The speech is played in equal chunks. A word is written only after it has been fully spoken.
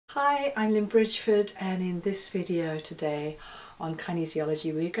Hi, I'm Lynn Bridgeford, and in this video today on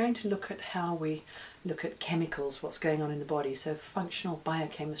kinesiology we're going to look at how we look at chemicals, what's going on in the body, so functional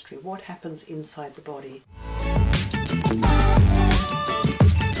biochemistry, what happens inside the body.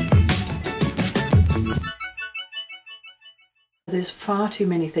 There's far too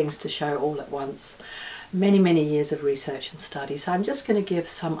many things to show all at once. Many years of research and study, so I'm just going to give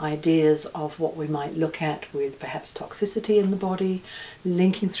some ideas of what we might look at with perhaps toxicity in the body,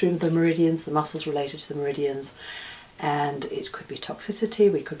 linking through the meridians, the muscles related to the meridians, and it could be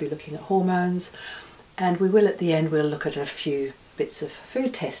toxicity, we could be looking at hormones, and we will at the end we'll look at a few bits of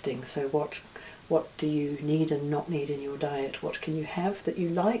food testing. So what do you need and not need in your diet, what can you have that you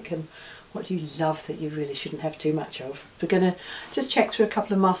like, and what do you love that you really shouldn't have too much of. We're going to just check through a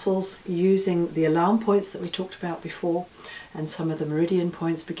couple of muscles using the alarm points that we talked about before and some of the meridian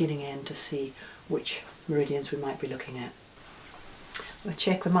points beginning end to see which meridians we might be looking at. We'll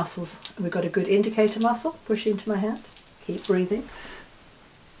check the muscles. We've got a good indicator muscle, push into my hand, keep breathing,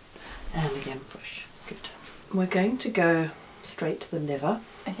 and again push, good. We're going to go straight to the liver.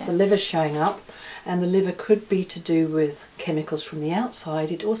 Okay. The liver's showing up, and the liver could be to do with chemicals from the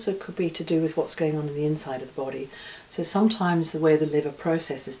outside. It also could be to do with what's going on in the inside of the body. So sometimes the way the liver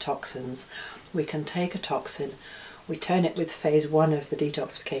processes toxins, we can take a toxin, we turn it with phase 1 of the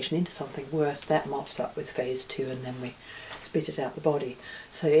detoxification into something worse, that mops up with phase 2, and then we spit it out the body.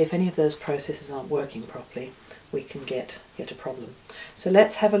 So if any of those processes aren't working properly, we can get a problem. So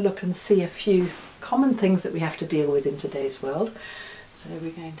let's have a look and see a few common things that we have to deal with in today's world. So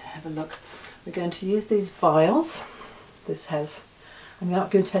we're going to have a look. We're going to use these vials. I'm not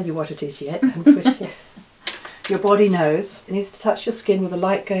going to tell you what it is yet. Your body knows. It needs to touch your skin with a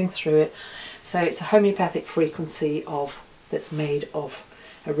light going through it. So it's a homeopathic frequency that's made of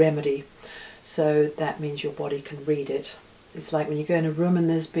a remedy. So that means your body can read it. It's like when you go in a room and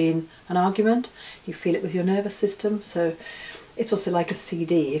there's been an argument, you feel it with your nervous system. So it's also like a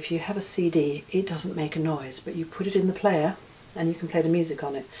CD. If you have a CD, it doesn't make a noise, but you put it in the player and you can play the music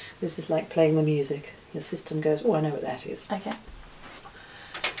on it. This is like playing the music. Your system goes, oh, I know what that is. Okay.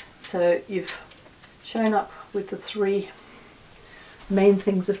 So you've shown up with the 3 main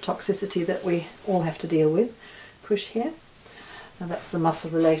things of toxicity that we all have to deal with. Push here. Now that's the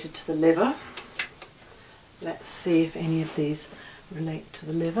muscle related to the liver. Let's see if any of these relate to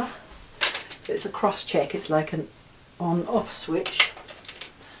the liver. So it's a cross check, it's like an on-off switch.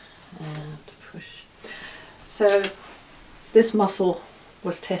 And push. So this muscle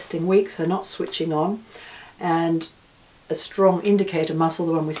was testing weak, so not switching on, and a strong indicator muscle,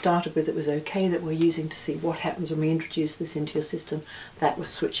 the one we started with that was okay, that we're using to see what happens when we introduce this into your system, that was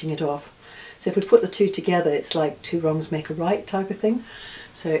switching it off. So if we put the 2 together, it's like 2 wrongs make a right type of thing.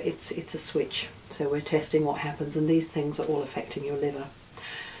 So it's a switch. So we're testing what happens, and these things are all affecting your liver.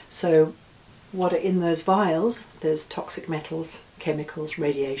 So what are in those vials? There's toxic metals, chemicals,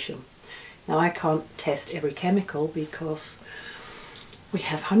 radiation. Now I can't test every chemical because we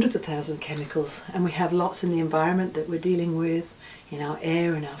have hundreds of thousands of chemicals, and we have lots in the environment that we're dealing with, in our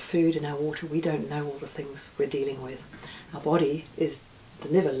air, in our food, in our water. We don't know all the things we're dealing with. Our body the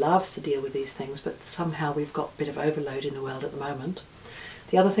liver loves to deal with these things, but somehow we've got a bit of overload in the world at the moment.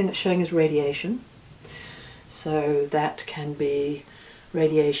 The other thing that's showing is radiation. So that can be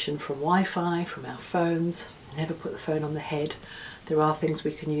radiation from Wi-Fi, from our phones. Never put the phone on the head. There are things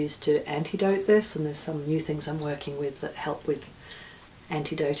we can use to antidote this, and there's some new things I'm working with that help with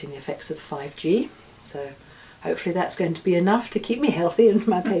antidoting the effects of 5G. So hopefully that's going to be enough to keep me healthy and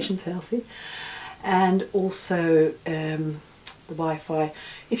my patients healthy. And also the Wi-Fi.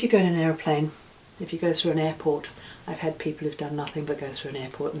 If you go in an aeroplane, if you go through an airport, I've had people who've done nothing but go through an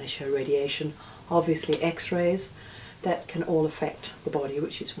airport and they show radiation. Obviously x-rays, that can all affect the body,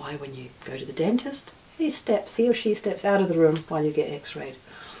 which is why when you go to the dentist, he or she steps out of the room while you get x-rayed.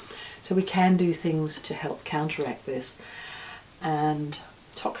 So we can do things to help counteract this. And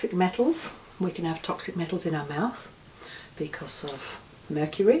toxic metals, we can have toxic metals in our mouth because of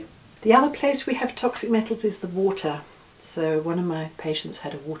mercury. The other place we have toxic metals is the water. So one of my patients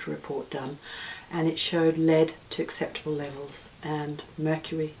had a water report done, and it showed lead to acceptable levels and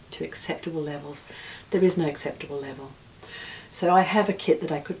mercury to acceptable levels. There is no acceptable level. So I have a kit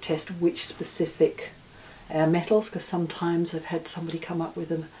that I could test which specific metals, because sometimes I've had somebody come up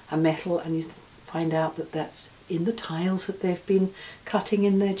with a metal and you find out that that's in the tiles that they've been cutting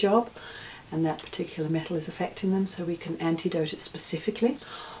in their job, and that particular metal is affecting them. So we can antidote it specifically,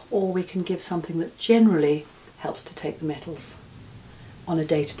 or we can give something that generally helps to take the metals on a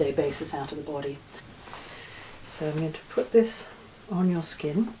day-to-day basis out of the body. So I'm going to put this on your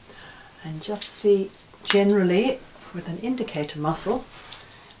skin and just see generally with an indicator muscle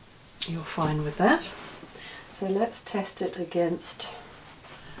you're fine with that. So let's test it against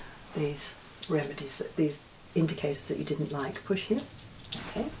these remedies, these indicators that you didn't like. Push here.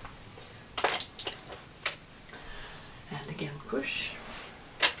 Okay. And again push.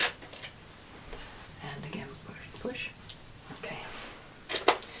 And again push, push. Okay.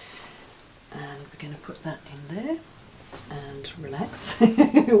 And we're going to put that in there and relax.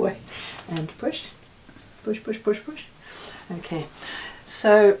 Wait. And push. Push, push, push, push. Okay.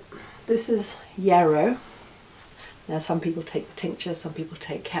 So this is yarrow. Now some people take the tincture, some people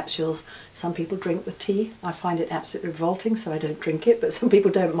take capsules, some people drink the tea. I find it absolutely revolting, so I don't drink it, but some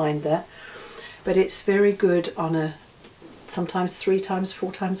people don't mind that. But it's very good on a sometimes 3 times,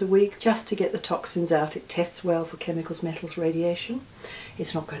 4 times a week, just to get the toxins out. It tests well for chemicals, metals, radiation.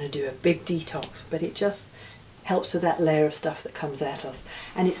 It's not going to do a big detox, but it just helps with that layer of stuff that comes at us.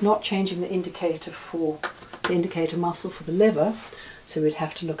 And it's not changing the indicator for the indicator muscle for the liver, so we'd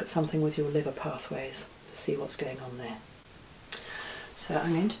have to look at something with your liver pathways to see what's going on there. So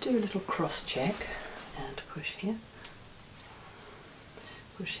I'm going to do a little cross check and push here,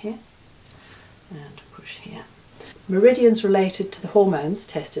 push here, and push here. Meridians related to the hormones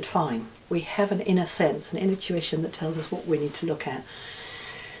tested fine. We have an inner sense, an intuition that tells us what we need to look at.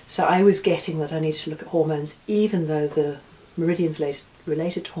 So I was getting that I needed to look at hormones even though the meridians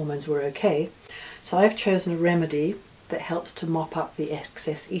related to hormones were okay. So I've chosen a remedy that helps to mop up the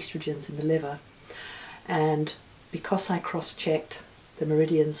excess estrogens in the liver. And because I cross-checked the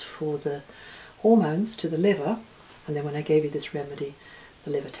meridians for the hormones to the liver, and then when I gave you this remedy,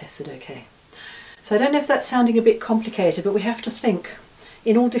 the liver tested okay. So I don't know if that's sounding a bit complicated, but we have to think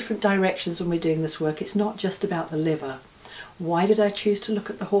in all different directions when we're doing this work. It's not just about the liver. Why did I choose to look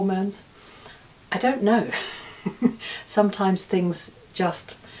at the hormones? I don't know. Sometimes things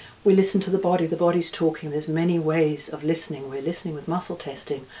just, we listen to the body's talking. There's many ways of listening. We're listening with muscle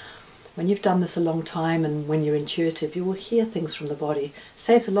testing. When you've done this a long time and when you're intuitive, you will hear things from the body.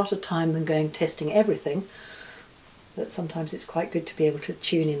 Saves a lot of time than going testing everything. But sometimes it's quite good to be able to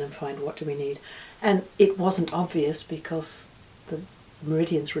tune in and find what do we need. And it wasn't obvious because the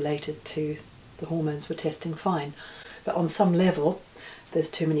meridians related to the hormones were testing fine. But on some level, there's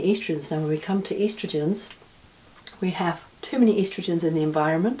too many estrogens. Now when we come to estrogens, we have too many estrogens in the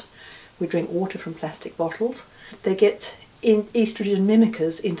environment. We drink water from plastic bottles. They get estrogen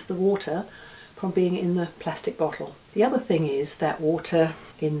mimickers into the water from being in the plastic bottle. The other thing is that water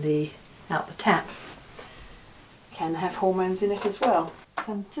out the tap can have hormones in it as well.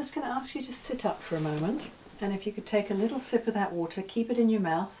 So I'm just going to ask you to sit up for a moment, and if you could take a little sip of that water, keep it in your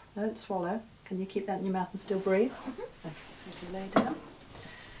mouth, don't swallow. Can you keep that in your mouth and still breathe? Okay, so if you lay down,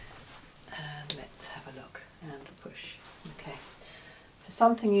 and let's have a look and push. Okay, so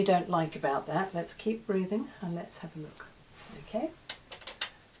something you don't like about that, let's keep breathing and let's have a look. Okay,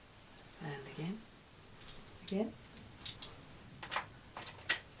 and again, again,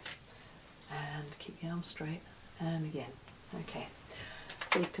 and keep your arms straight, and again. Okay,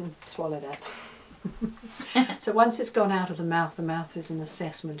 so you can swallow that. So once it's gone out of the mouth is an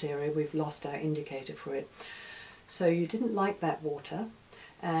assessment area. We've lost our indicator for it. So you didn't like that water,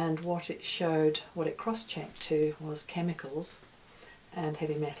 and what it showed, what it cross-checked to was chemicals and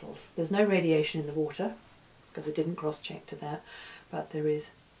heavy metals. There's no radiation in the water because it didn't cross-check to that, but there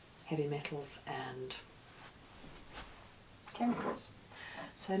is heavy metals and chemicals.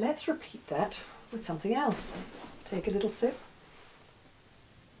 So let's repeat that with something else. Take a little sip.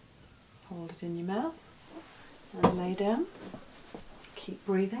 Hold it in your mouth and lay down. Keep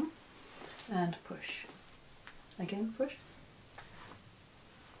breathing and push. Again, push.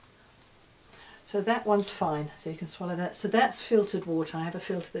 So that one's fine, so you can swallow that. So that's filtered water. I have a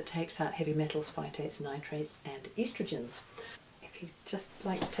filter that takes out heavy metals, phytates, nitrates and estrogens. If you just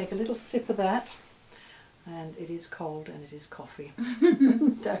like to take a little sip of that, and it is cold and it is coffee.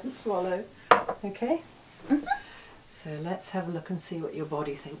 Don't swallow. Okay? So let's have a look and see what your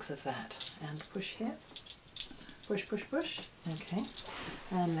body thinks of that. And push here. Push, push, push. Okay.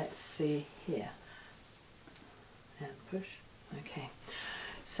 And let's see here. And push. Okay.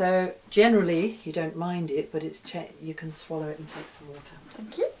 So generally you don't mind it, but it's you can swallow it and take some water.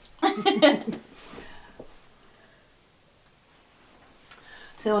 Thank you.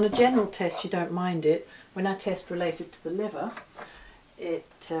 So on a general test you don't mind it. When I test related to the liver, it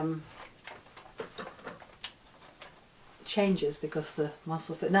changes because the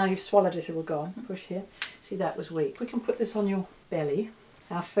muscle fit. Now you've swallowed it, it will go on. Push here. See, that was weak. We can put this on your belly,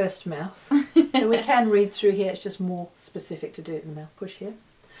 our first mouth. So we can read through here, it's just more specific to do it in the mouth. Push here.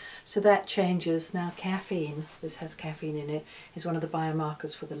 So that changes. Now caffeine, this has caffeine in it, is one of the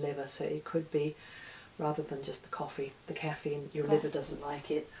biomarkers for the liver. So it could be, rather than just the coffee, the caffeine, your liver doesn't like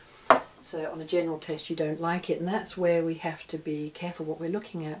it. So on a general test you don't like it, and that's where we have to be careful what we're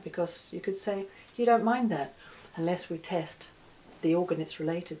looking at, because you could say you don't mind that unless we test the organ it's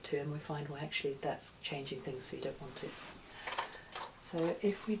related to and we find, well, actually that's changing things, so you don't want it. So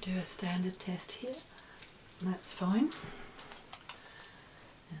if we do a standard test here, that's fine.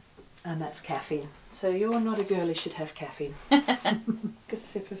 And that's caffeine. So you're not a girl who should have caffeine. Take a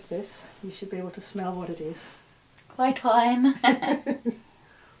sip of this. You should be able to smell what it is. Quite fine.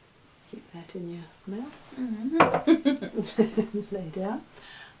 Keep that in your mouth. Mm-hmm. Lay down.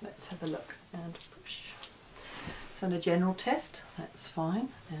 Let's have a look and push. So on a general test, that's fine.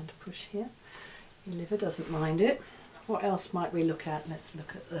 And push here. Your liver doesn't mind it. What else might we look at? Let's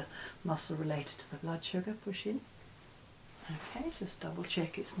look at the muscle related to the blood sugar. Push in. Okay, just double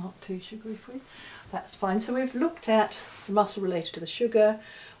check it's not too sugary for you. That's fine. So we've looked at the muscle related to the sugar,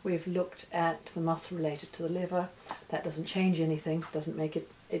 we've looked at the muscle related to the liver. That doesn't change anything, doesn't make it,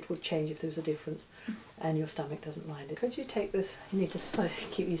 it would change if there was a difference, and your stomach doesn't mind it. Could you take this, you need to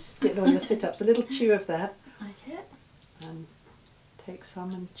keep you getting all your sit-ups, a little chew of that. Okay. And take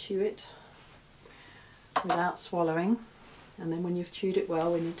some and chew it without swallowing. And then when you've chewed it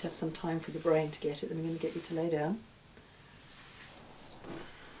well, we need to have some time for the brain to get it, then we're going to get you to lay down.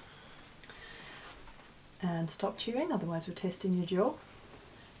 And stop chewing, otherwise we're testing your jaw.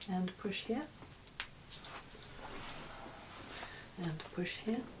 And push here. And push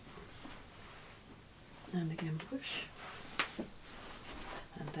here. And again push.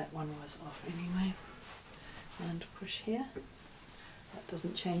 And that one was off anyway. And push here. That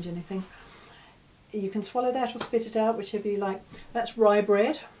doesn't change anything. You can swallow that or spit it out, whichever you like. That's rye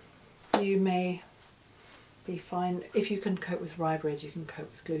bread. You may be fine. If you can cope with rye bread, you can cope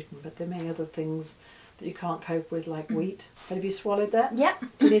with gluten, but there may be other things that you can't cope with, like wheat. But have you swallowed that? Yep.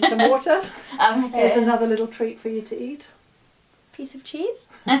 Do you need some water? Okay. Here's another little treat for you to eat. Piece of cheese.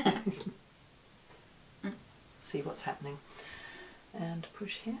 See what's happening. And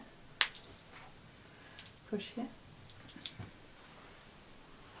push here. Push here.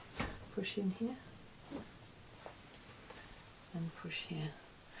 Push in here. And push here.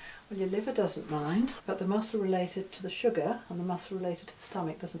 Well, your liver doesn't mind, but the muscle related to the sugar and the muscle related to the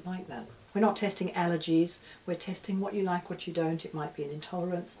stomach doesn't like that. We're not testing allergies, we're testing what you like, what you don't. It might be an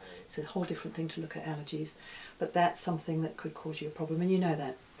intolerance. It's a whole different thing to look at allergies, but that's something that could cause you a problem, and you know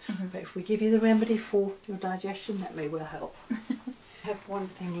that. Mm-hmm. But if we give you the remedy for your digestion, that may well help. I have one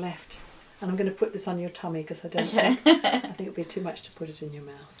thing left, and I'm going to put this on your tummy because I think it'd be too much to put it in your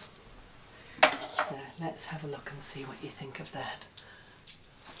mouth. So let's have a look and see what you think of that.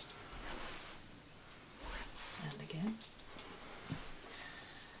 And again.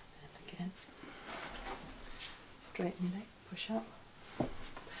 And again. Straighten your leg, push up.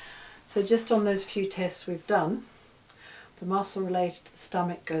 So just on those few tests we've done, the muscle related to the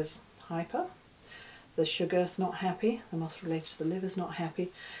stomach goes hyper, the sugar's not happy, the muscle related to the liver's not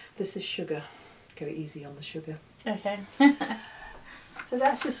happy. This is sugar. Go easy on the sugar. Okay. So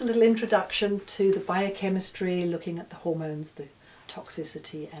that's just a little introduction to the biochemistry, looking at the hormones, the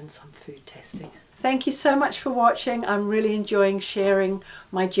toxicity, and some food testing. Thank you so much for watching. I'm really enjoying sharing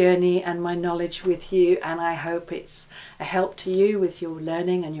my journey and my knowledge with you, and I hope it's a help to you with your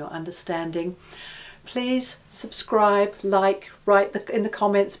learning and your understanding. Please subscribe, like, write in the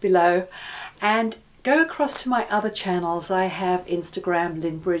comments below, and go across to my other channels. I have Instagram,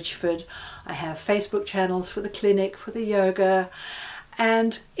 Lynn Bridgeford. I have Facebook channels for the clinic, for the yoga,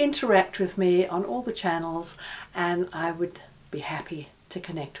 and interact with me on all the channels, and I would be happy to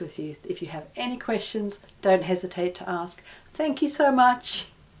connect with you. If you have any questions, don't hesitate to ask. Thank you so much.